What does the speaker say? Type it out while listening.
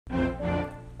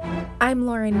I'm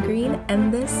Lauren Green,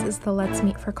 and this is the Let's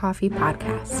Meet for Coffee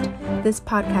podcast. This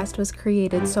podcast was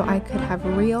created so I could have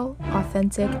real,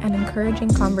 authentic, and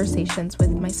encouraging conversations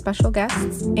with my special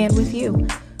guests and with you.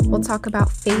 We'll talk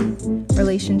about faith,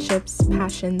 relationships,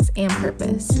 passions, and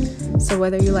purpose. So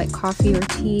whether you like coffee or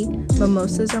tea,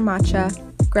 mimosas or matcha,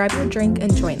 grab your drink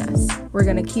and join us. We're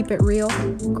going to keep it real,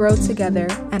 grow together,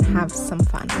 and have some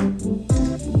fun.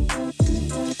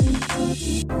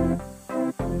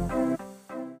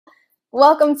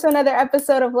 Welcome to another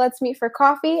episode of Let's Meet for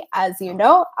Coffee. As you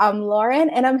know, I'm Lauren,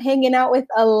 and I'm hanging out with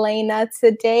Elena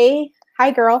today.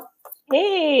 Hi, girl.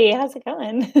 Hey, how's it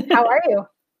going? How are you?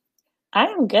 I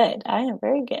am good. I am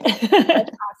very good.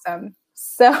 That's awesome.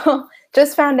 So,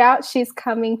 just found out she's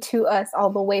coming to us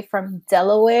all the way from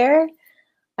Delaware.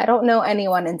 I don't know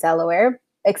anyone in Delaware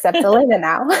except Elena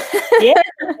now. Yeah,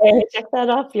 check that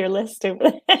off your list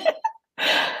over there.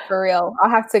 For real.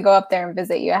 I'll have to go up there and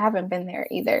visit you. I haven't been there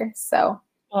either. So.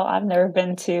 Well, I've never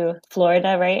been to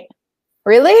Florida, right?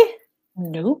 Really?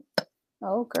 Nope.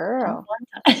 Oh, girl.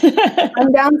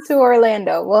 I'm down to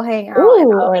Orlando. We'll hang out.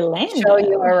 Ooh, Orlando. Show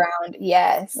you around.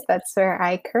 Yes, that's where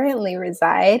I currently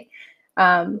reside.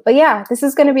 But yeah, this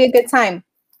is going to be a good time.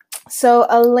 So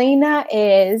Elena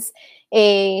is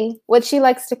what she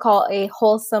likes to call a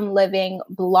wholesome living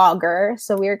blogger.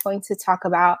 So we are going to talk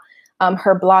about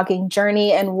her blogging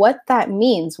journey and what that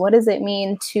means. What does it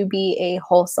mean to be a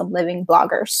wholesome living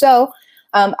blogger? So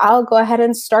I'll go ahead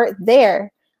and start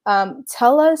there.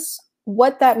 Tell us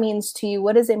what that means to you.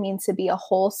 What does it mean to be a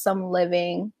wholesome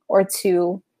living or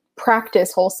to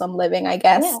practice wholesome living, I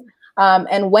guess? Yeah.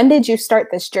 And when did you start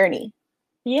this journey?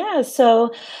 Yeah,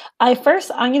 so I'm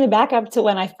going to back up to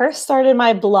when I first started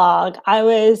my blog. I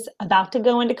was about to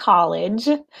go into college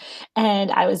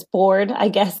and I was bored, I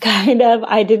guess, kind of.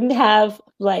 I didn't have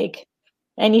like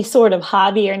any sort of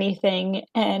hobby or anything.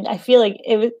 And I feel like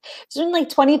it was in like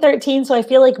 2013. So I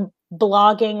feel like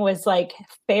blogging was like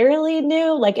fairly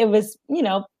new. Like it was,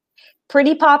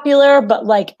 pretty popular, but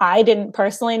like I didn't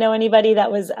personally know anybody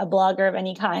that was a blogger of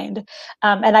any kind.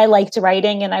 And I liked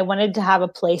writing and I wanted to have a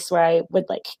place where I would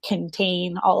like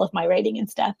contain all of my writing and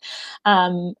stuff.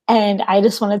 And I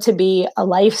just wanted to be a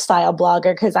lifestyle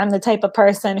blogger because I'm the type of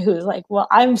person who's like, well,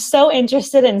 I'm so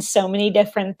interested in so many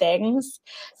different things.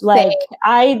 Like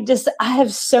I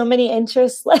have so many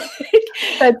interests. Like,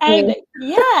 and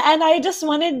I just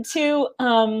wanted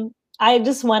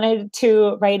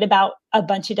to write about a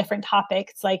bunch of different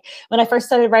topics. Like when I first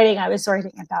started writing, I was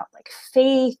writing about like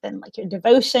faith and like your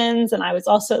devotions. And I was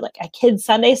also like a kid's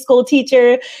Sunday school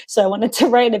teacher. So I wanted to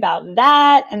write about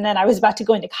that. And then I was about to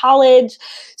go into college.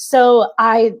 So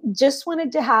I just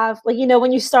wanted to have like,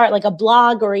 when you start like a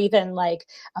blog or even like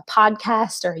a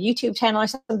podcast or a YouTube channel or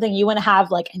something, you want to have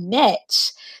like a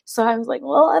niche. So I was like,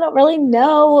 well, I don't really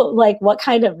know like what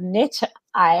kind of niche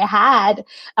I had.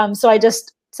 So I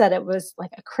just said it was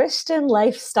like a Christian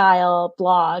lifestyle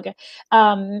blog.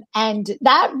 And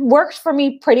that worked for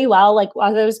me pretty well. Like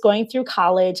while I was going through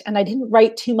college, and I didn't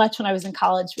write too much when I was in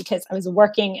college because I was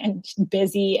working and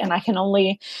busy, and I can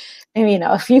only,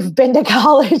 if you've been to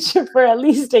college for at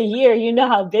least a year, you know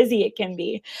how busy it can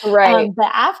be. Right.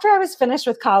 But after I was finished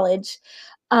with college,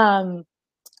 like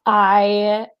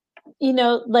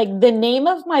the name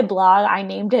of my blog, I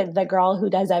named it The Girl Who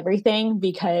Does Everything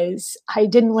because I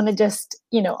didn't want to just,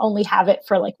 only have it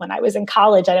for like when I was in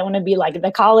college. I didn't want to be like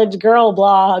the college girl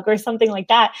blog or something like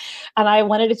that. And I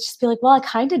wanted to just be like, well, I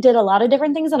kind of did a lot of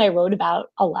different things and I wrote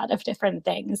about a lot of different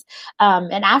things.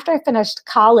 And after I finished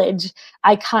college,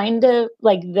 I kind of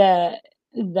like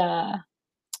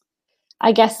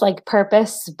I guess like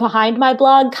purpose behind my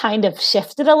blog kind of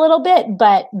shifted a little bit,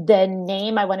 but the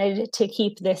name I wanted to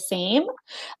keep the same.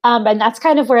 And that's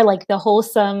kind of where like the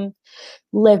wholesome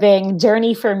living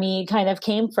journey for me kind of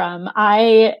came from.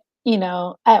 I,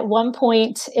 at one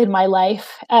point in my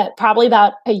life, probably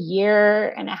about a year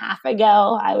and a half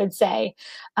ago, I would say,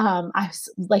 I was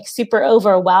like super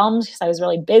overwhelmed because I was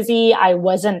really busy. I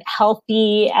wasn't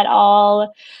healthy at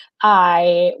all.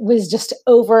 I was just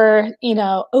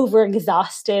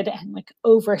overexhausted and like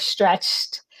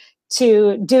overstretched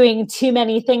to doing too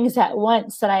many things at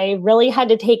once that I really had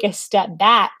to take a step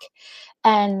back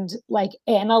and like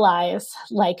analyze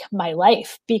like my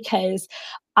life because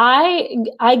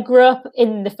I grew up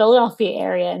in the Philadelphia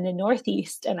area in the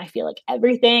Northeast, and I feel like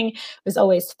everything was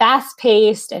always fast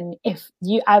paced. And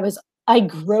I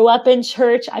grew up in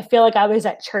church. I feel like I was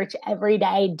at church every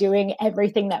day doing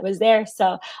everything that was there.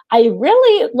 So I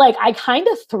really I kind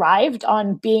of thrived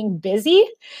on being busy.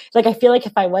 Like, I feel like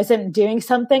if I wasn't doing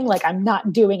something, like I'm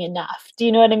not doing enough. Do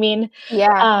you know what I mean?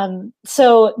 Yeah.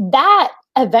 So that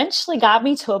eventually got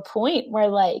me to a point where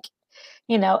like,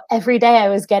 you know, every day I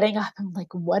was getting up and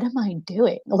like, what am I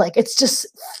doing? Like, it's just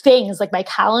things like my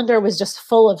calendar was just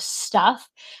full of stuff.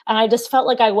 And I just felt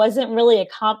like I wasn't really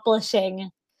accomplishing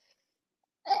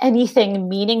anything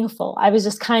meaningful. I was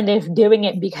just kind of doing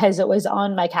it because it was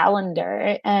on my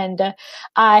calendar. And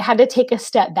I had to take a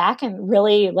step back and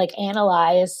really like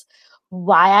analyze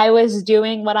why I was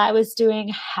doing what I was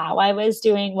doing, how I was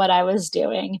doing what I was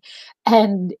doing,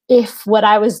 and if what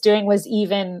I was doing was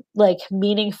even like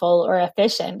meaningful or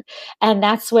efficient. And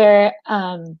that's where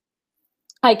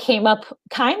I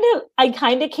kind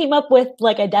of came up with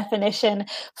like a definition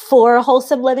for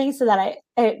wholesome living so that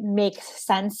it makes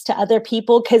sense to other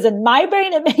people. Cause in my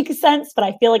brain, it makes sense, but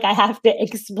I feel like I have to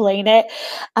explain it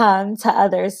to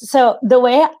others. So the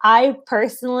way I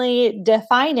personally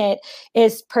define it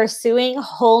is pursuing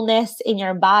wholeness in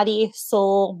your body,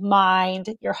 soul,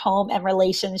 mind, your home, and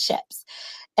relationships.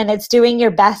 And it's doing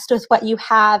your best with what you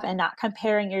have and not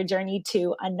comparing your journey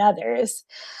to another's.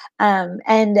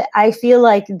 And I feel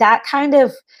like that kind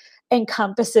of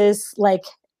encompasses like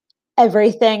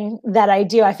everything that I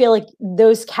do. I feel like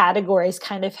those categories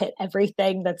kind of hit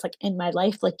everything that's like in my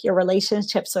life, like your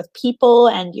relationships with people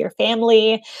and your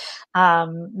family,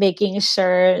 making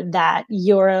sure that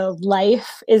your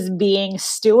life is being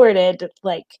stewarded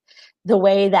like the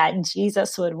way that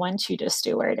Jesus would want you to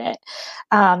steward it.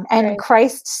 And Right.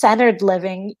 Christ-centered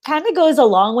living kind of goes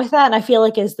along with that. And I feel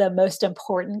like is the most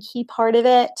important key part of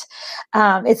it.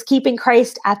 It's keeping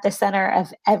Christ at the center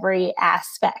of every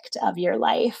aspect of your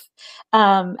life.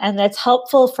 And that's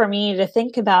helpful for me to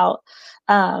think about.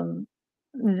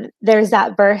 There's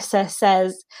that verse that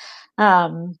says,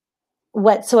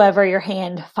 whatsoever your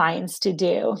hand finds to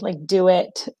do, like do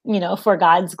it, you know, for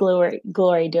God's glory,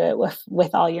 do it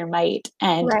with all your might.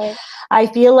 And Right. I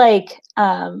feel like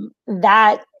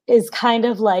that is kind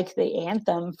of like the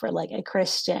anthem for like a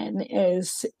Christian,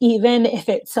 is even if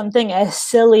it's something as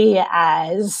silly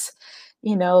as,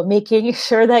 you know, making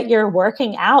sure that you're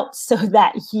working out so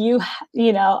that you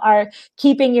know, are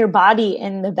keeping your body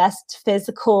in the best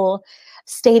physical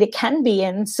state it can be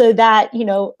in, so that, you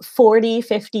know, 40,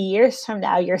 50 years from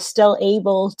now, you're still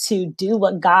able to do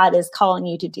what God is calling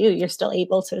you to do. You're still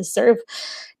able to serve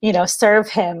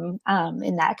him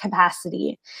in that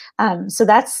capacity. So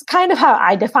that's kind of how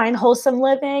I define wholesome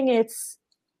living. It's,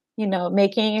 you know,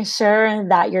 making sure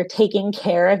that you're taking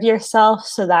care of yourself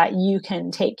so that you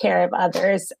can take care of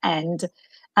others and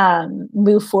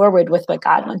move forward with what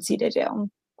God wants you to do.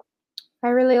 I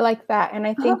really like that. And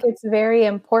I Uh-huh. think it's very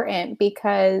important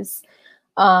because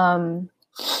um,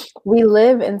 we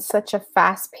live in such a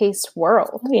fast paced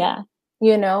world, Yeah.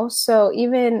 you know? So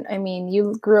even, I mean,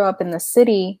 you grew up in the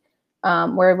city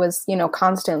where it was, you know,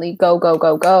 constantly go, go,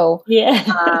 go, go. Yeah.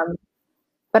 Um,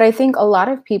 but I think a lot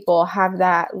of people have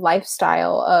that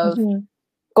lifestyle of Mhm.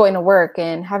 going to work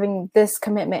and having this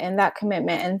commitment and that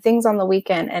commitment and things on the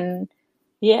weekend. And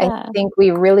I Yeah. think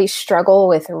we really struggle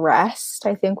with rest.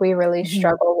 I think we really Mhm.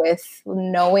 struggle with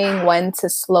knowing when to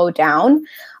slow down.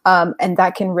 And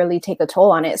that can really take a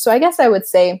toll on it. So I guess I would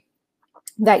say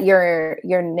that your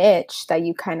niche, that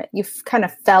you've kind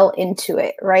of fell into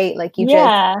it, right? Like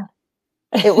Yeah.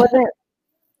 it wasn't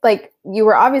like you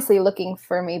were obviously looking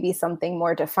for maybe something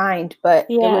more defined, but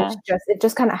Yeah. it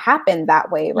just kind of happened that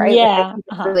way, right? Which I Yeah. think is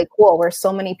Uh-huh. really cool, where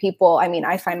so many people, I mean,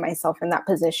 I find myself in that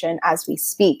position as we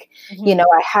speak. You Mhm. know,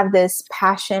 I have this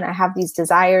passion, I have these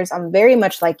desires. I'm very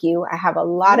much like you. I have a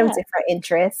lot of Yeah. different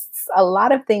interests, a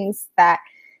lot of things that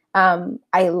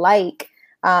I like.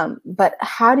 But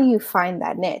how do you find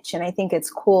that niche? And I think it's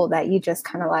cool that you just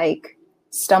kind of like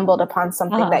stumbled upon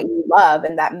something Uh-huh. that you love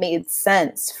and that made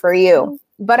sense for you.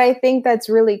 But I think that's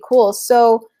really cool.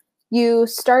 So you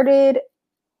started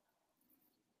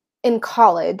in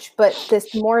college, but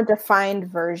this more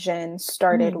defined version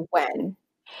started Mhm. when?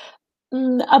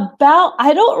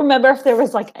 I don't remember if there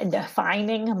was like a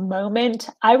defining moment.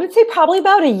 I would say probably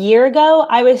about a year ago.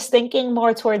 I was thinking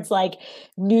more towards like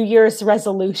New Year's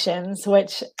resolutions,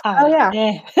 which, Oh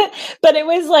yeah. but it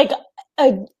was like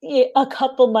a, a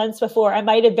couple months before. I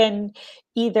might have been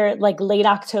either like late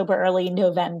October, early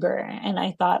November. And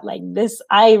I thought like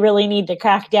I really need to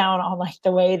crack down on like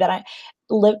the way that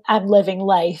I'm living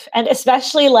life. And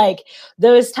especially like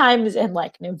those times in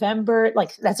like November,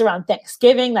 like that's around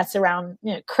Thanksgiving, that's around,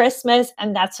 you know, Christmas.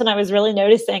 And that's when I was really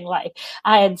noticing like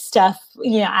I had stuff,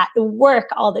 you know, at work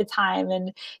all the time,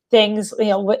 and things, you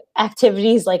know, what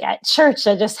activities like at church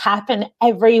that just happen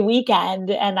every weekend.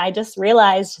 And I just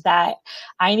realized that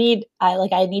I need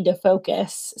to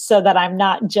focus so that I'm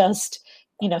not just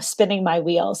spinning my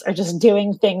wheels or just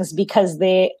doing things because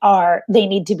they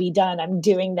need to be done. I'm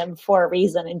doing them for a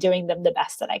reason and doing them the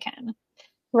best that I can.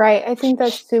 Right. I think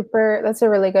that's a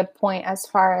really good point as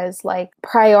far as like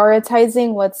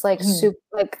prioritizing what's like super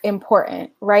like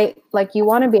important, right? Like you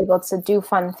want to be able to do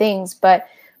fun things, but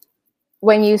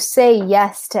when you say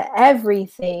yes to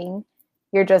everything,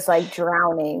 you're just like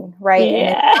drowning, right?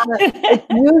 Yeah. And it's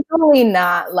usually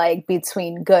not like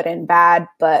between good and bad,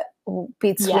 but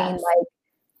between like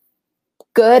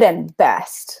good and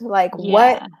best. Like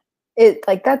what it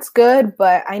like that's good,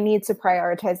 but I need to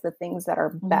prioritize the things that are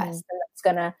best and that's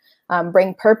gonna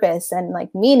bring purpose and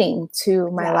like meaning to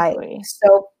my life.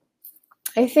 So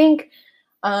I think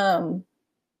I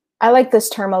like this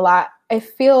term a lot. I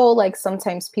feel like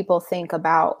sometimes people think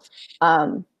about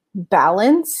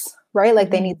balance, right? Like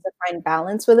they need to find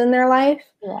balance within their life.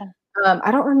 Yeah.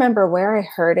 I don't remember where I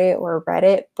heard it or read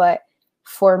it, but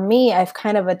for me, I've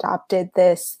kind of adopted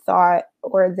this thought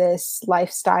or this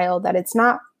lifestyle that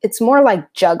it's more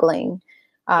like juggling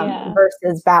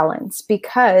versus balance,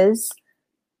 because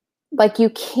like you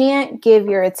can't give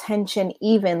your attention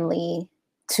evenly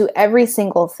to every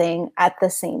single thing at the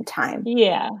same time.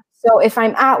 Yeah. So if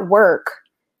I'm at work,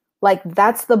 like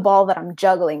that's the ball that I'm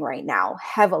juggling right now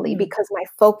heavily because my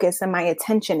focus and my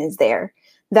attention is there.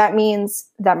 That means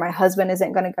that my husband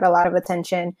isn't going to get a lot of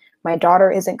attention. My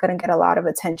daughter isn't going to get a lot of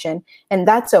attention. And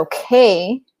that's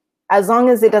okay as long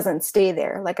as it doesn't stay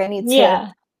there. Like I need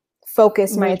to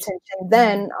focus my attention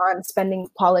then on spending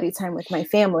quality time with my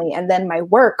family, and then my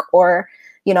work or,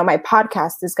 my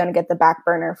podcast is going to get the back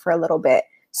burner for a little bit.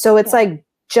 So it's like,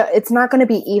 it's not going to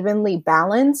be evenly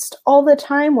balanced all the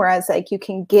time. Whereas like you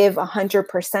can give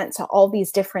 100% to all these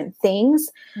different things,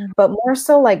 but more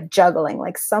so like juggling,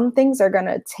 like some things are going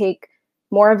to take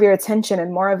more of your attention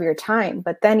and more of your time,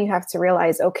 but then you have to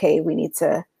realize, okay, we need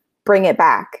to bring it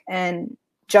back and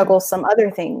juggle some other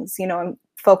things, and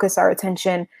focus our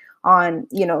attention on,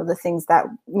 the things that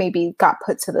maybe got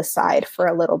put to the side for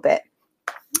a little bit.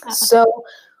 So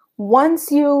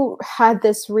once you had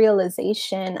this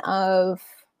realization of,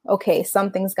 okay,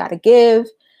 something's got to give,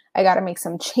 I got to make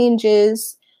some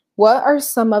changes, what are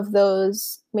some of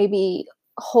those maybe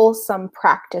wholesome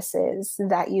practices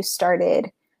that you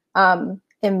started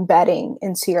embedding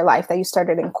into your life, that you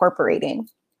started incorporating?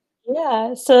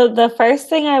 Yeah. So the first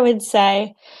thing I would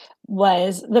say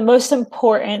was the most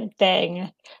important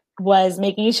thing was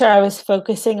making sure I was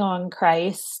focusing on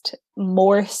Christ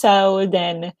more so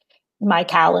than my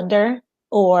calendar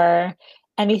or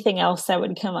anything else that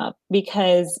would come up,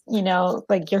 because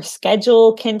like your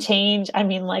schedule can change. I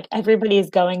mean, like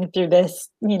everybody's going through this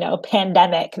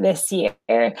pandemic this year.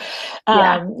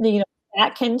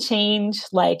 That can change.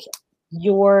 Like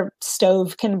your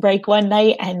stove can break one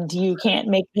night and you can't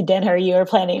make the dinner you were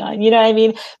planning on, what I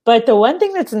mean? But the one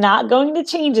thing that's not going to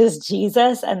change is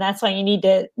Jesus. And that's why you need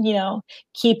to,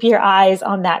 keep your eyes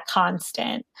on that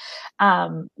constant.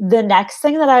 The next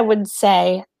thing that I would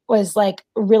say was like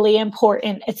really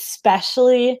important,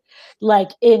 especially like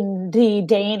in the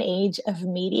day and age of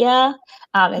media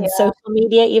and social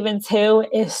media even too,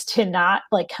 is to not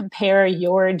like compare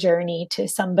your journey to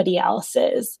somebody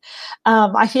else's.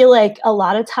 I feel like a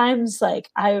lot of times like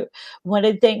I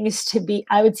wanted things to be,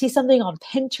 I would see something on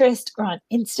Pinterest or on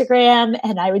Instagram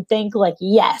and I would think like,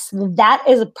 yes, that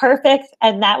is perfect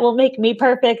and that will make me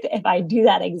perfect if I do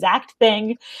that exact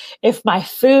thing. If my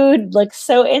food looks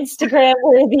so Instagram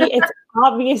worthy, it's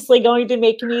obviously going to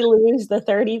make me lose the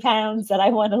 30 pounds that I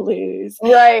want to lose.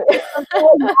 Right.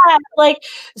 Like,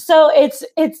 so it's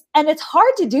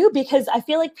hard to do because I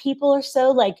feel like people are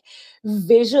so like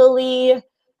visually,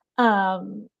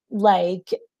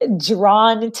 like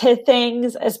drawn to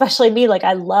things, especially me. Like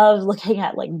I love looking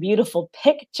at like beautiful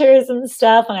pictures and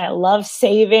stuff, and I love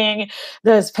saving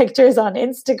those pictures on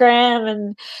Instagram,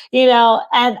 and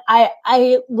and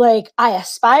I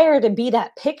aspire to be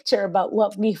that picture, but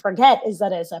what we forget is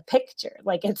that it's a picture.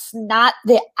 Like it's not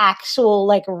the actual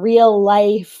like real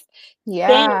life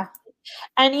thing.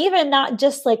 And even not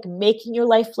just like making your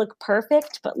life look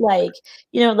perfect, but like,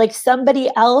 like somebody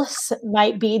else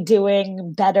might be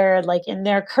doing better, like in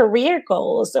their career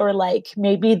goals, or like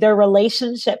maybe their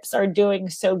relationships are doing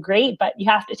so great, but you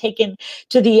have to take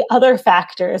into the other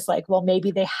factors, like, well,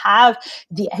 maybe they have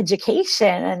the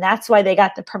education and that's why they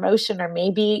got the promotion, or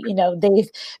maybe, they've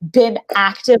been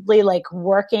actively like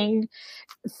working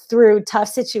through tough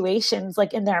situations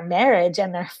like in their marriage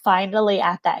and they're finally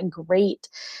at that great,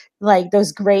 like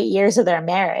those great years of their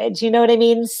marriage, you know what I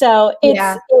mean? So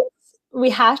we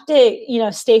have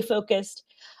to, stay focused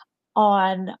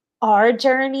on our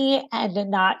journey and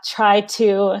not try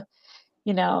to,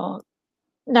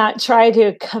 not try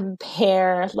to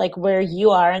compare like where you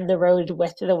are in the road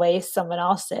with the way someone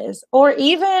else is, or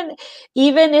even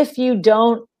if you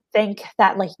don't think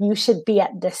that like you should be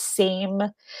at the same,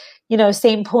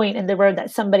 same point in the road that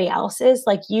somebody else is,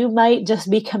 like you might just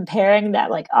be comparing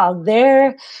that, like, oh,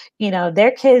 their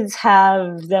kids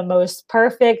have the most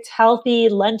perfect healthy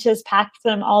lunches packed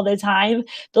for them all the time,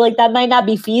 but like that might not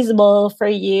be feasible for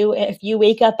you if you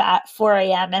wake up at 4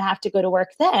 a.m. and have to go to work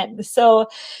then. So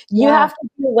you Yeah. have to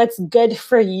do what's good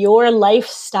for your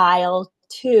lifestyle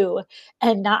too,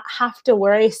 and not have to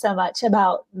worry so much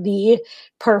about the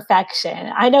perfection.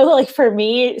 I know, like, for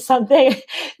me, something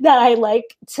that I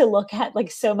like to look at, like,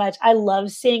 so much, I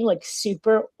love seeing, like,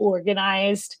 super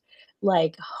organized,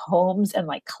 like, homes and,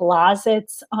 like,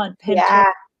 closets on Pinterest.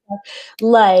 Yeah.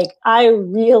 Like, I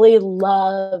really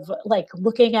love, like,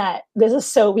 looking at, this is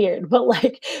so weird, but,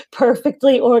 like,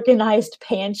 perfectly organized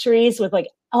pantries with, like,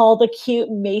 all the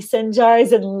cute mason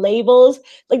jars and labels.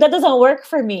 Like, that doesn't work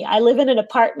for me. I live in an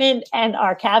apartment and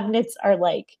our cabinets are,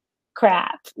 like,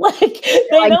 crap. Like, they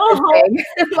Like don't this hold.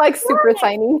 big, like super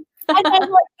tiny. And then,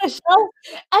 like, the shelf,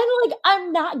 and, like,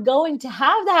 I'm not going to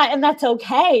have that, and that's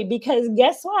okay, because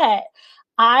guess what?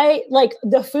 I like,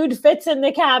 the food fits in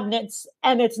the cabinets,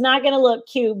 and it's not gonna look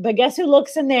cute, but guess who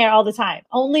looks in there all the time?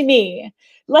 Only me.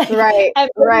 Like, Right, and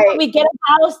maybe when right. we get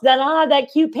a house, then I'll have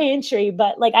that cute pantry,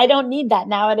 but, like, I don't need that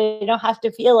now, and I don't have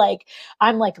to feel like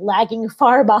I'm, like, lagging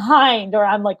far behind, or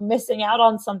I'm, like, missing out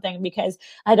on something because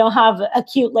I don't have a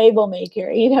cute label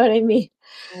maker, you know what I mean?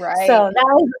 Right. So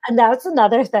that's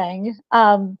another thing.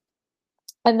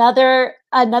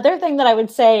 Another thing that I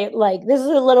would say, like, this is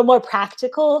a little more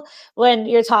practical when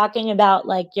you're talking about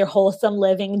like your wholesome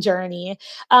living journey.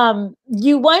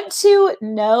 You want to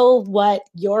know what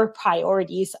your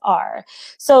priorities are.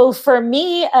 So for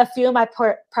me, a few of my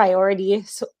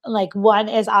priorities, like, one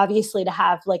is obviously to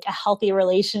have like a healthy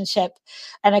relationship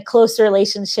and a close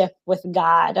relationship with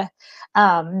God.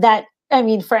 That, I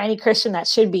mean, for any Christian, that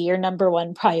should be your number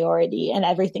one priority, and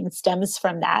everything stems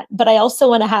from that. But I also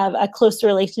want to have a close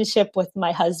relationship with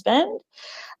my husband.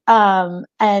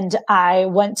 And I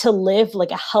want to live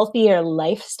like a healthier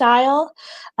lifestyle,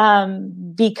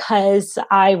 because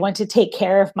I want to take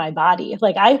care of my body.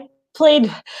 Like,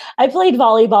 played I played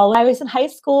volleyball when I was in high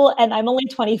school, and I'm only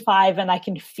 25, and I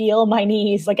can feel my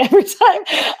knees like every time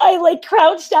I like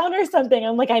crouch down or something.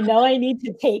 I'm like, I know I need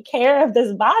to take care of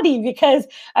this body because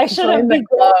I Join shouldn't the be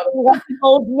growing club. like an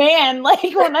old man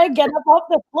like when I get up off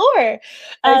the floor.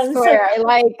 I So swear, I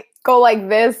like go like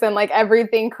this and like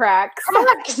everything cracks.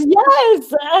 facts,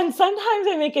 yes. And sometimes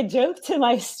I make a joke to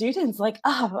my students, like,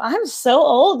 oh, I'm so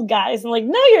old, guys. I'm like,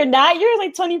 no, you're not. You're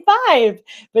like 25,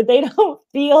 but they don't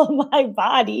feel my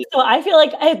body. So I feel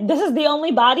like this is the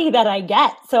only body that I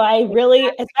get. So I really,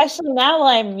 especially now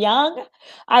while I'm young,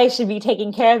 I should be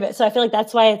taking care of it. So I feel like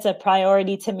that's why it's a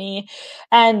priority to me.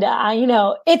 And,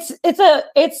 it's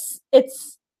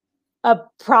a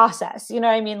process, you know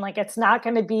what I mean? Like, I'm not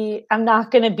going to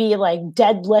be like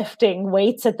deadlifting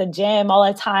weights at the gym all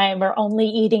the time, or only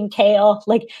eating kale.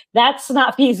 Like, that's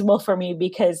not feasible for me,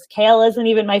 because kale isn't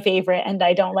even my favorite and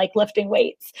I don't like lifting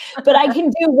weights. But I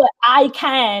can do what I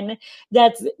can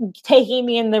that's taking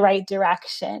me in the right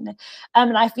direction.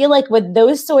 And I feel like with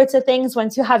those sorts of things,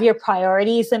 once you have your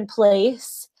priorities in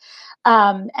place,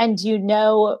 and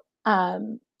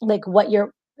like what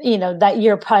that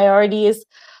your priorities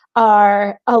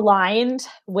are aligned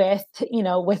with,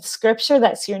 with scripture,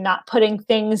 that so you're not putting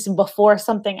things before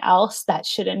something else that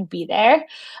shouldn't be there.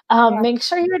 Yeah. Make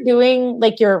sure you're doing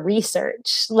like your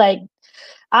research. Like,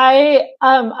 I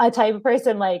am a type of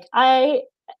person, like, I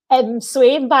am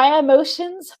swayed by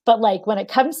emotions, but like when it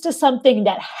comes to something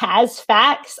that has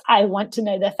facts, I want to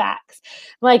know the facts.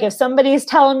 Like, if somebody's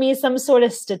telling me some sort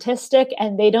of statistic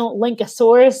and they don't link a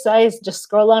source, I just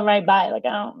scroll on right by. Like,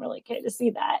 I don't really care to see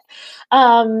that.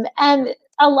 And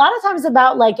a lot of times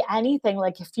about like anything,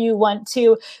 like if you want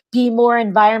to be more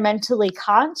environmentally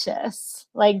conscious,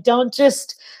 like, don't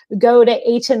just go to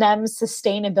H&M's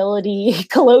sustainability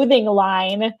clothing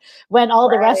line when all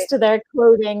the Right. rest of their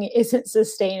clothing isn't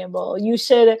sustainable. You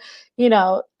should,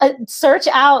 search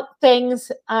out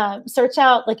things, search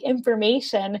out like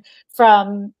information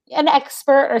from an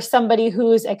expert or somebody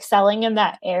who's excelling in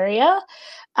that area,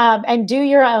 and do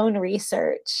your own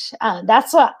research.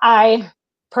 That's what I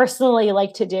personally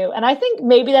like to do. And I think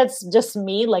maybe that's just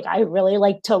me. Like, I really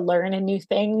like to learn new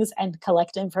things and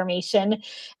collect information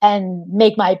and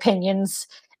make my opinions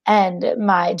and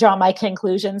draw my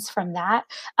conclusions from that.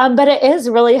 But it is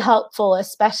really helpful,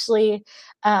 especially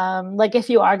like if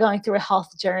you are going through a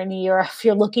health journey, or if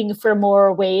you're looking for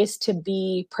more ways to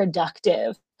be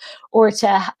productive. or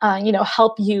to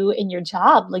help you in your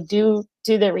job, like do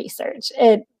the research.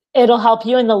 It'll help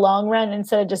you in the long run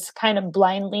instead of just kind of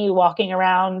blindly walking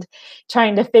around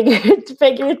trying to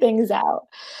figure things out.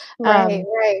 Right,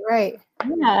 right.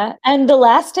 Yeah. And the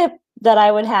last tip that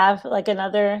I would have, like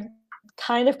another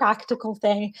kind of practical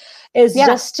thing, is Yeah.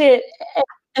 just to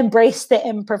embrace the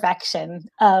imperfection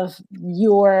of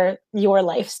your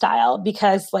lifestyle,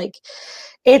 because like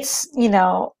it's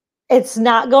it's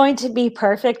not going to be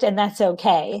perfect, and that's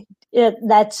okay.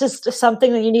 That's just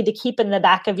something that you need to keep in the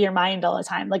back of your mind all the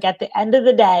time. Like at the end of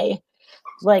the day,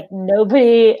 like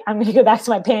nobody, I'm going to go back to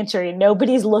my pantry.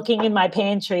 Nobody's looking in my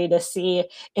pantry to see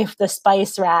if the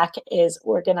spice rack is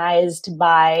organized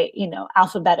by,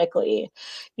 alphabetically,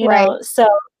 Right. so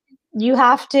you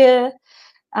have to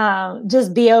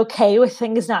just be okay with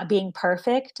things not being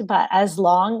perfect. But as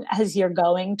long as you're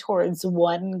going towards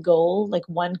one goal, like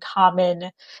one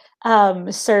common,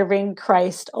 serving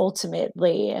Christ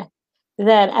ultimately,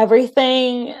 then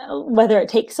everything, whether it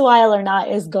takes a while or not,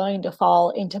 is going to fall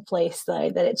into place the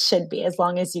way that it should be, as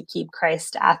long as you keep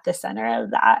Christ at the center of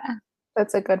that.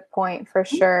 That's a good point for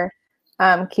sure.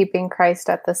 Keeping Christ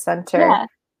at the center.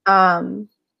 Yeah.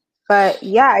 But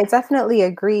yeah, I definitely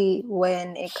agree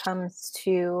when it comes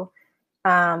to,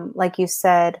 like you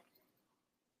said,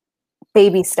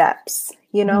 baby steps,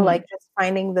 like just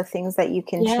finding the things that you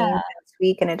can change next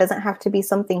week. And it doesn't have to be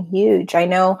something huge. I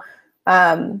know,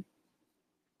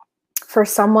 for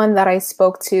someone that I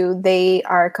spoke to, they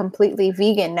are completely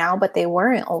vegan now, but they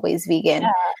weren't always vegan.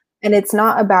 Yeah. And it's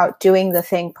not about doing the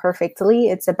thing perfectly.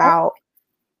 It's about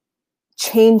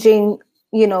changing,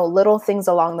 little things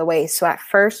along the way. So at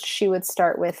first she would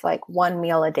start with like one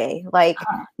meal a day. Like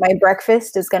my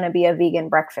breakfast is going to be a vegan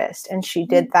breakfast. And she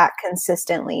did that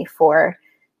consistently for,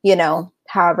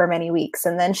 however many weeks.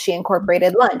 And then she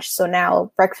incorporated lunch. So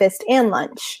now breakfast and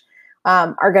lunch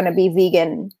are going to be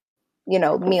vegan,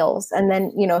 meals. And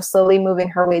then, slowly moving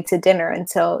her way to dinner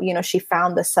until, she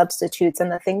found the substitutes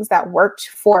and the things that worked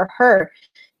for her.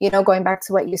 Going back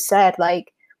to what you said,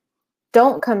 like,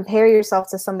 don't compare yourself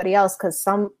to somebody else, because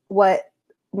what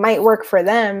might work for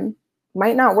them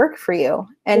might not work for you.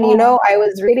 And, I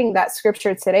was reading that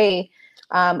scripture today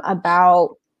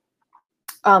about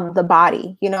the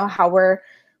body, how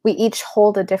we each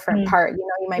hold a different part.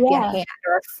 You might be a hand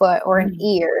or a foot or an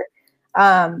ear.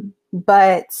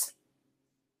 But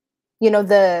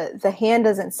the hand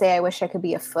doesn't say, I wish I could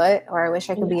be a foot, or I wish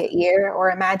I could be an ear.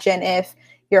 Or imagine if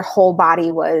your whole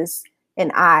body was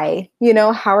an eye,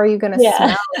 how are you going to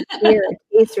smell, hear,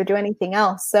 taste, or do anything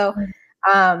else? So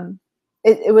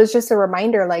it was just a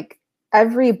reminder, like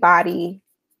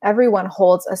everyone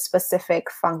holds a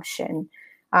specific function.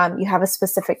 You have a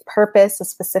specific purpose, a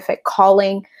specific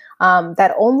calling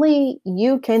that only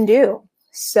you can do.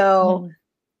 So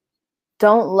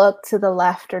don't look to the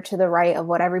left or to the right of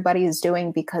what everybody is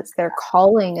doing, because their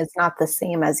calling is not the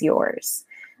same as yours.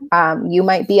 You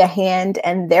might be a hand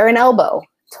and they're an elbow.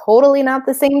 Totally not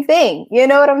the same thing. You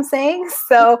know what I'm saying?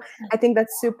 So I think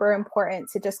that's super important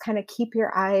to just kind of keep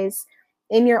your eyes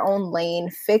in your own lane,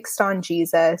 fixed on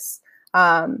Jesus,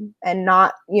 and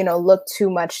not, look too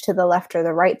much to the left or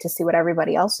the right to see what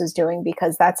everybody else is doing,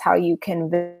 because that's how you can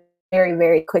very,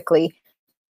 very quickly.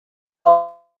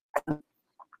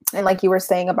 And like you were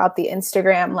saying about the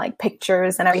Instagram, like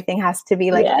pictures and everything has to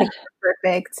be like picture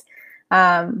perfect.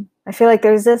 I feel like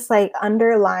there's this like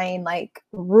underlying like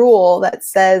rule that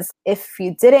says if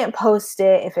you didn't post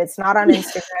it, if it's not on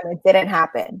Instagram, it didn't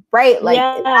happen, right? Like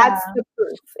that's the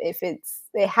proof. If it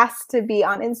has to be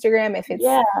on Instagram, if it's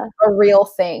a real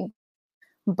thing.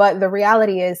 But the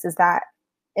reality is that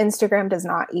Instagram does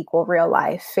not equal real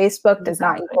life. Facebook does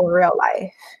not equal real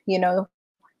life.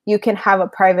 You can have a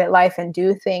private life and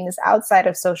do things outside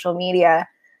of social media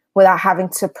without having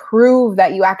to prove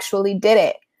that you actually did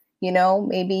it.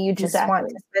 Maybe you just want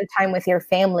to spend time with your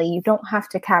family. You don't have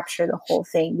to capture the whole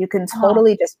thing. You can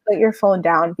totally just put your phone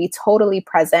down, be totally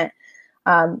present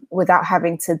without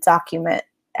having to document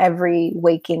every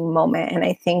waking moment. And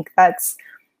I think that's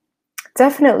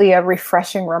definitely a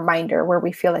refreshing reminder where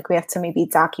we feel like we have to maybe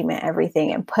document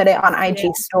everything and put it on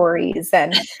IG stories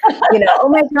and, oh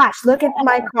my gosh, look at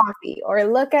my coffee, or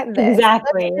look at this.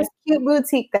 Exactly. Look at this cute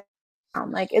boutique that I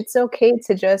found. Like, it's okay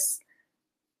to just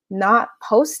not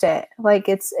post it. Like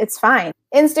it's fine.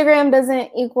 Instagram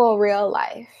doesn't equal real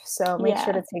life. So make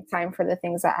sure to take time for the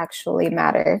things that actually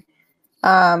matter.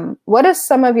 What does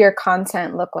some of your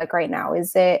content look like right now?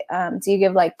 Is it, do you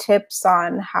give like tips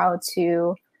on how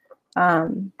to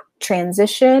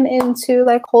transition into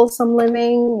like wholesome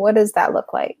living? What does that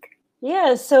look like?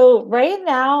 Yeah. So right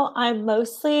now I'm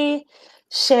mostly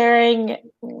sharing,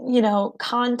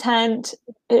 content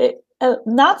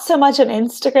not so much on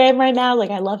Instagram right now.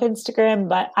 Like I love Instagram,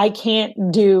 but I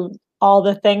can't do all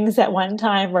the things at one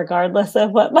time, regardless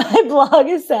of what my blog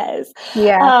says.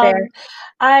 Yeah, fair.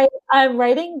 Um, I'm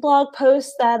writing blog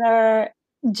posts that are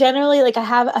generally like I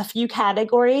have a few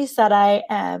categories that I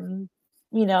am,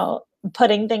 you know,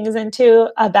 putting things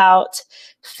into about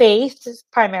faith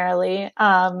primarily,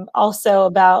 also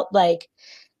about like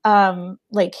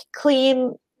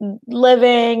clean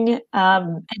living,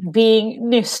 and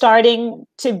being starting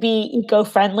to be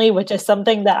eco-friendly, which is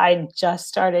something that I just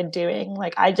started doing.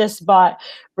 Like I just bought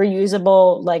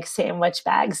reusable like sandwich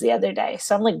bags the other day,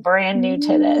 so I'm like brand new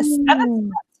to this, and it's Mm.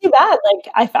 not too bad. Like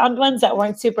I found ones that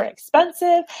weren't super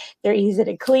expensive, they're easy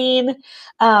to clean,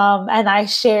 and I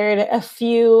shared a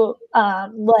few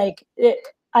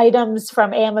items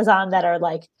from Amazon that are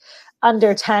like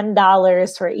under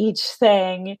 $10 for each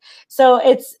thing. So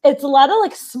it's a lot of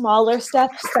like smaller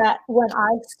steps that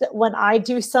when I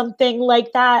do something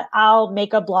like that, I'll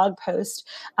make a blog post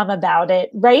about it.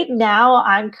 Right now,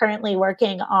 I'm currently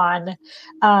working on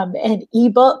an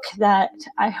ebook that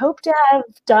I hope to have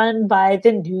done by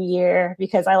the new year,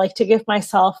 because I like to give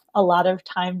myself a lot of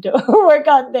time to work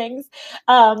on things.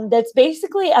 That's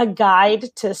basically a guide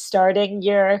to starting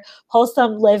your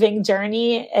wholesome living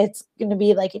journey. It's going to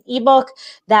be like an ebook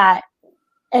that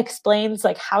explains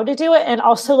like how to do it, and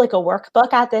also like a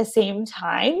workbook at the same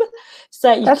time, so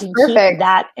that you That's can keep perfect.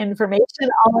 that information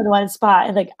all in one spot.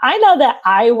 And like I know that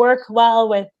I work well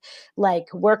with like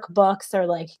workbooks or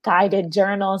like guided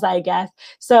journals, I guess.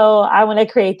 So I want to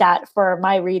create that for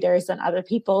my readers and other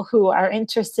people who are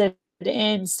interested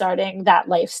in starting that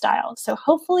lifestyle. So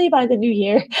hopefully by the new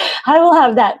year I will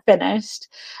have that finished.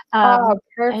 Oh,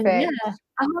 And yeah. perfect.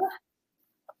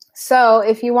 So,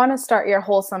 if you want to start your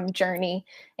wholesome journey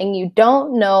and you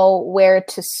don't know where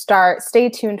to start, stay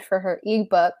tuned for her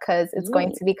ebook because it's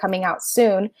going to be coming out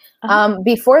soon. Uh-huh.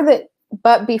 Before the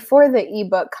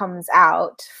ebook comes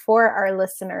out, for our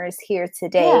listeners here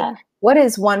today, Yeah. what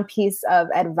is one piece of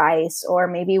advice or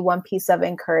maybe one piece of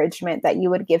encouragement that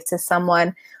you would give to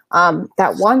someone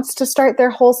that wants to start their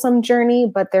wholesome journey,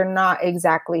 but they're not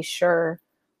exactly sure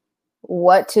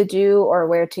what to do or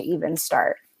where to even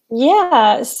start?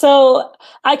 Yeah, so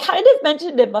I kind of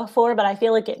mentioned it before, but I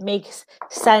feel like it makes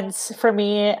sense for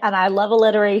me, and I love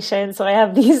alliteration, so I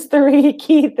have these three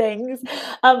key things.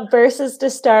 First is to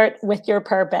start with your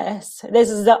purpose. This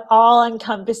is the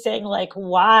all-encompassing, like,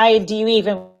 why do you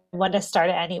even want to start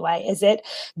it anyway? Is it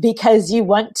because you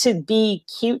want to be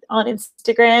cute on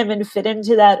Instagram and fit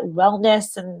into that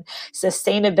wellness and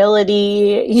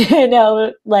sustainability,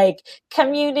 like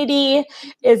community?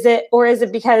 Is it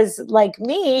because, like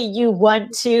me, you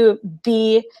want to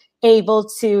be able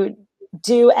to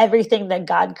do everything that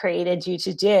God created you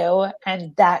to do?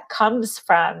 And that comes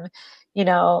from, you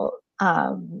know,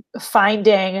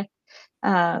 finding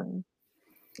um,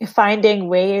 finding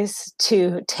ways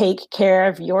to take care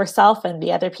of yourself and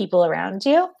the other people around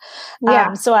you.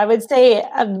 Yeah. So I would say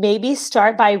maybe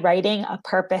start by writing a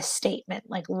purpose statement.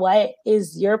 Like, what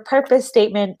is your purpose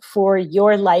statement for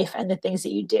your life and the things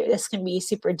that you do? This can be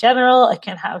super general, it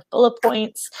can have bullet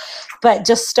points, but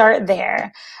just start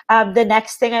there. The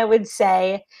next thing I would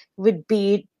say would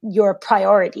be your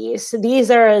priorities. So these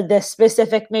are the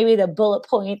specific, maybe the bullet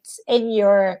points in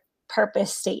your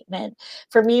purpose statement.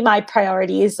 For me, my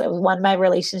priorities are one, my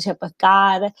relationship with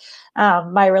God,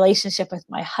 my relationship with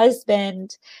my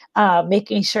husband,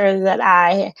 making sure that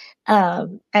I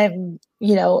am,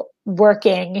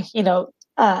 working,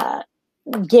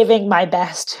 giving my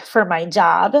best for my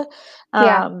job,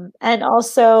 Yeah. and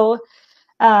also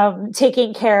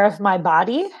taking care of my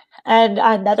body. And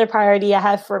another priority I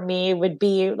have for me would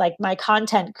be like my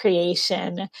content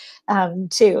creation,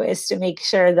 too, is to make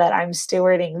sure that I'm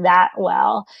stewarding that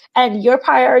well. And your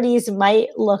priorities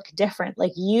might look different.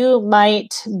 Like you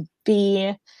might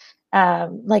be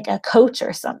like a coach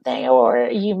or something, or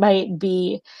you might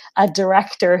be a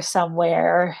director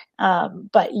somewhere.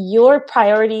 But your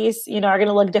priorities, are going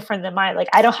to look different than mine. Like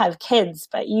I don't have kids,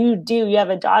 but you do. You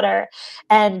have a daughter,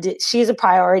 and she's a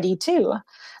priority too.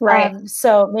 Right.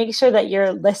 So make sure that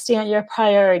you're listing out your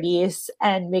priorities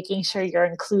and making sure you're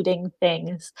including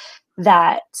things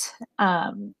that,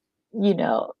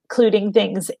 including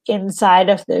things inside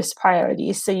of those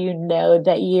priorities, so you know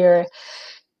that you're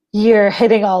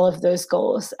hitting all of those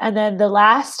goals. And then the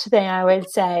last thing I would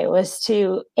say was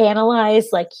to analyze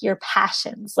like your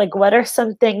passions. Like, what are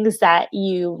some things that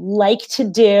you like to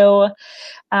do?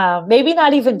 Maybe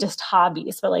not even just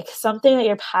hobbies, but like something that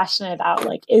you're passionate about.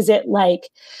 Like, is it like,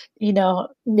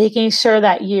 making sure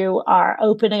that you are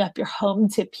opening up your home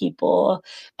to people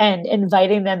and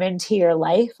inviting them into your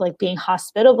life, like being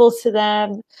hospitable to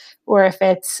them, or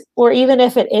even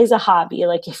if it is a hobby,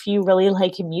 like if you really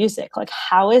like music, like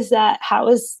how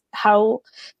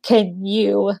can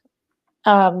you,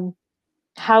 um,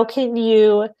 how can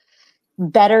you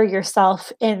better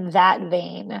yourself in that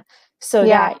vein so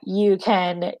Yeah. that you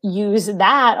can use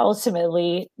that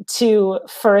ultimately to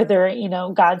further,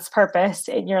 God's purpose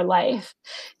in your life.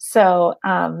 So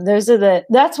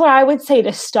that's where I would say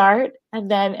to start. And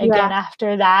then Yeah. again,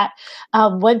 after that,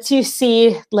 once you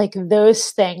see like those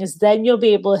things, then you'll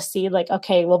be able to see like,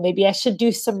 okay, well, maybe I should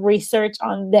do some research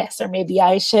on this, or maybe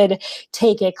I should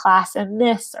take a class in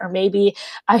this, or maybe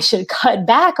I should cut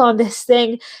back on this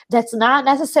thing that's not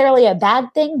necessarily a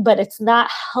bad thing, but it's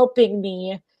not helping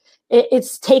me.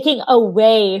 It's taking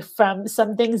away from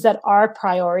some things that are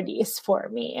priorities for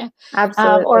me.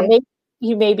 Or Absolutely.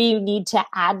 maybe you need to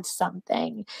add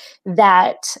something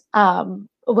that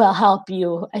will help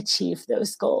you achieve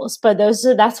those goals. But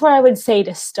that's where I would say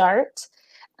to start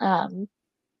um,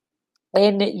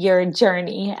 in your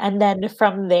journey. And then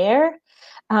from there,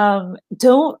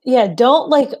 don't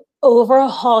like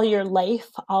overhaul your life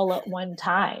all at one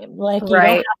time. Like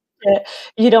Right.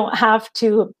 you don't have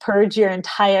to purge your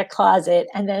entire closet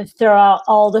and then throw out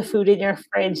all the food in your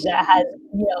fridge that has,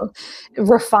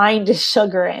 refined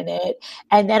sugar in it.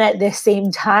 And then at the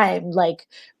same time, like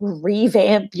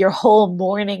revamp your whole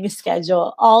morning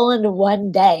schedule all in one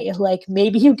day. Like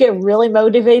maybe you get really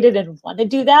motivated and want to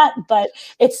do that, but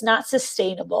it's not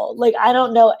sustainable. Like I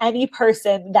don't know any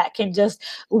person that can just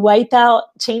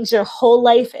change their whole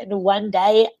life in one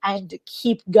day and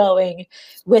keep going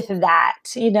with that,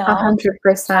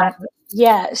 100%.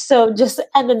 yeah. So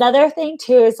and another thing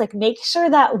too is like make sure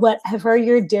that whatever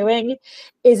you're doing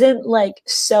isn't like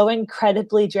so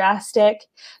incredibly drastic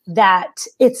that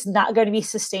it's not going to be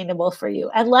sustainable for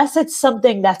you, unless it's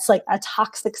something that's like a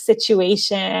toxic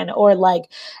situation or like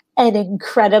an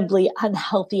incredibly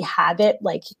unhealthy habit.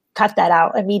 Like cut that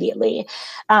out immediately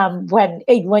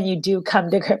when you do come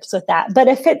to grips with that. But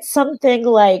if it's something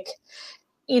like,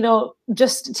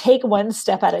 just take one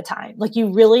step at a time. Like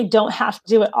you really don't have to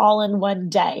do it all in one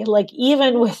day. Like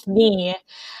even with me,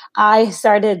 I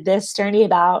started this journey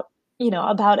about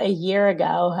a year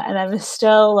ago, and I'm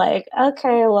still like,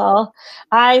 okay, well,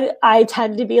 I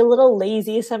tend to be a little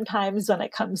lazy sometimes when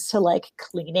it comes to like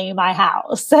cleaning my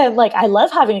house. And like I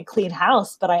love having a clean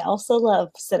house, but I also love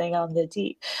sitting on the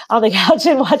couch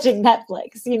and watching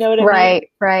Netflix. You know what I mean? Right.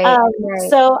 Right. Right.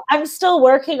 So I'm still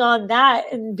working on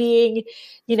that and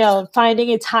finding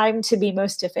a time to be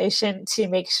most efficient to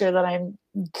make sure that I'm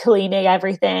cleaning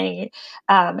everything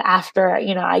after,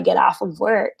 I get off of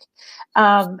work.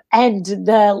 And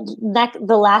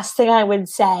the last thing I would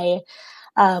say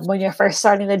when you're first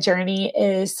starting the journey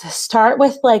is start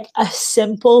with like a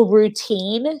simple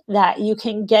routine that you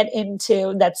can get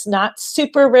into that's not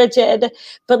super rigid,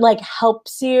 but like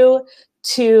helps you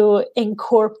to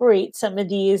incorporate some of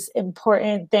these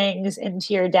important things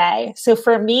into your day. So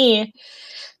for me,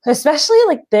 especially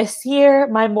like this year,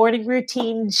 my morning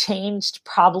routine changed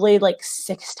probably like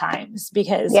 6 times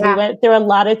because we Yeah. went through a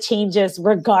lot of changes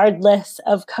regardless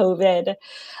of COVID.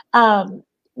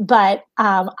 But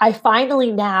I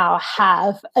finally now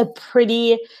have a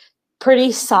pretty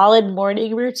solid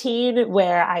morning routine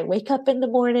where I wake up in the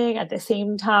morning at the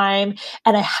same time,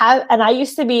 and I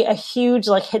used to be a huge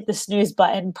like hit the snooze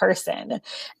button person,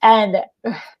 and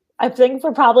I think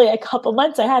for probably a couple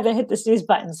months I haven't hit the snooze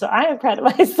button, so I am proud of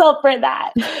myself for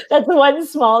that. That's one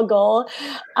small goal.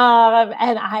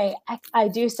 And I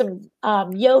do some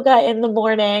yoga in the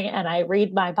morning, and I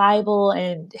read my Bible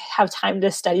and have time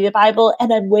to study the Bible,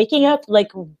 and I'm waking up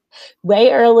like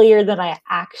way earlier than I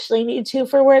actually need to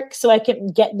for work so I can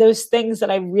get those things that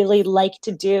I really like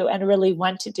to do and really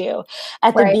want to do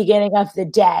at the Right. beginning of the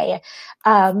day.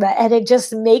 And it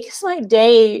just makes my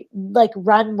day like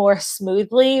run more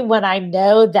smoothly when I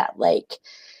know that like,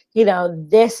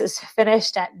 this is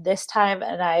finished at this time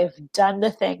and I've done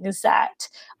the things that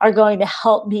are going to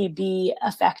help me be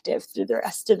effective through the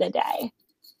rest of the day.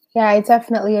 Yeah, I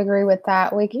definitely agree with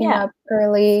that. Waking Yeah. up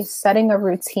early, setting a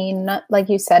routine, not like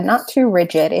you said, not too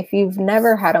rigid. If you've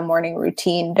never had a morning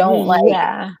routine, don't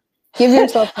Yeah. give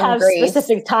yourself some Have grace.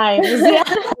 specific times. Yeah.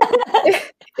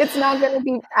 It's not going to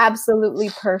be absolutely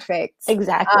perfect.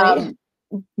 Exactly.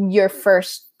 Your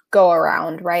first go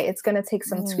around, right? It's going to take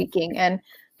some tweaking and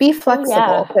be Oh, flexible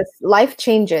yeah. because life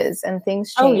changes and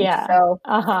things Oh, change. yeah. So,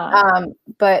 Uh-huh.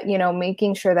 but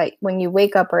making sure that when you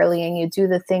wake up early and you do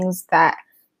the things that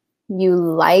you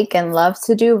like and love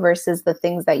to do versus the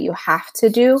things that you have to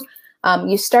do,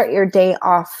 you start your day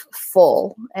off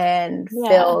full and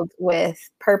filled with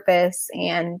purpose,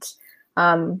 and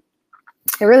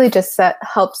it really just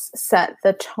helps set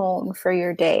the tone for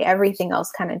your day. Everything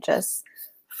else kind of just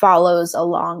follows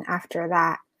along after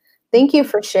that. Thank you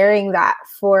for sharing that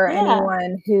for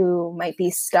anyone who might be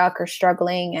stuck or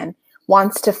struggling and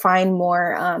wants to find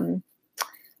more,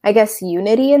 I guess,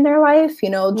 unity in their life, you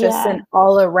know, just an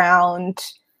all around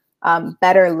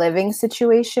better living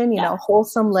situation, you know,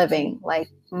 wholesome living, like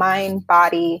mind,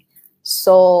 body,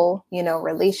 soul, you know,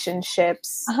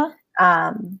 relationships,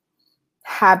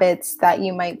 habits that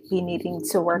you might be needing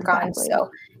to work on.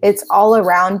 So it's all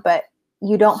around, but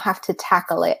you don't have to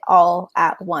tackle it all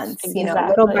at once, you know,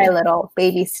 little by little,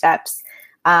 baby steps.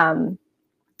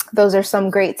 Those are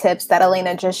some great tips that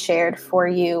Elena just shared for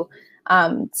you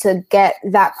to get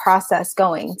that process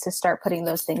going, to start putting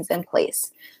those things in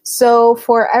place. So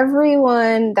for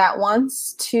everyone that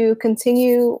wants to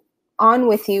continue on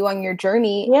with you on your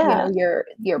journey, you know,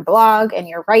 your blog and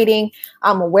your writing,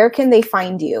 where can they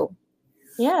find you?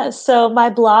 Yeah, so my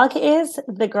blog is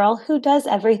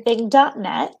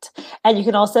thegirlwhodoeseverything.net, and you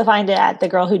can also find it at The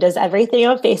Girl Who Does Everything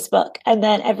on Facebook, and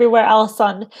then everywhere else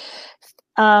on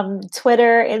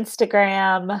Twitter,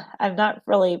 Instagram. I'm not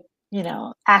really, you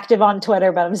know, active on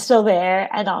Twitter, but I'm still there,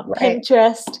 and on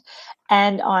Pinterest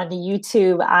and on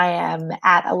YouTube. I am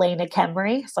at Elena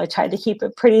Kemry, so I tried to keep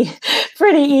it pretty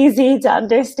easy to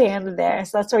understand there.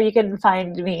 So that's where you can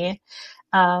find me.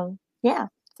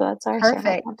 So that's our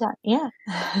perfect. Yeah.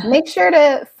 Make sure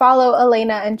to follow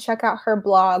Elena and check out her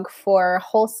blog for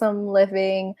wholesome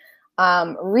living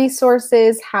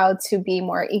resources, how to be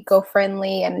more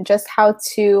eco-friendly, and just how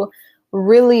to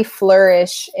really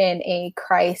flourish in a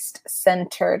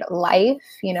Christ-centered life,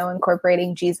 you know,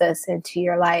 incorporating Jesus into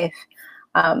your life.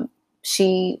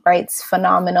 She writes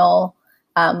phenomenal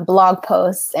blog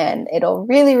posts, and it'll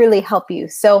really, really help you.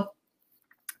 So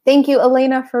thank you,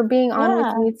 Elena, for being on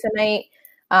with me tonight.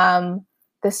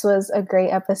 This was a great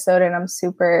episode, and I'm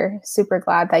super, super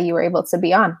glad that you were able to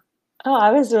be on. Oh, I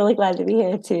was really glad to be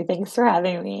here too. Thanks for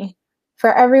having me.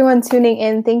 For everyone tuning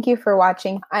in, thank you for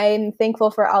watching. I'm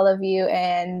thankful for all of you,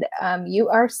 and you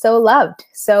are so loved.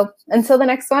 So until the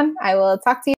next one, I will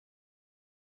talk to you.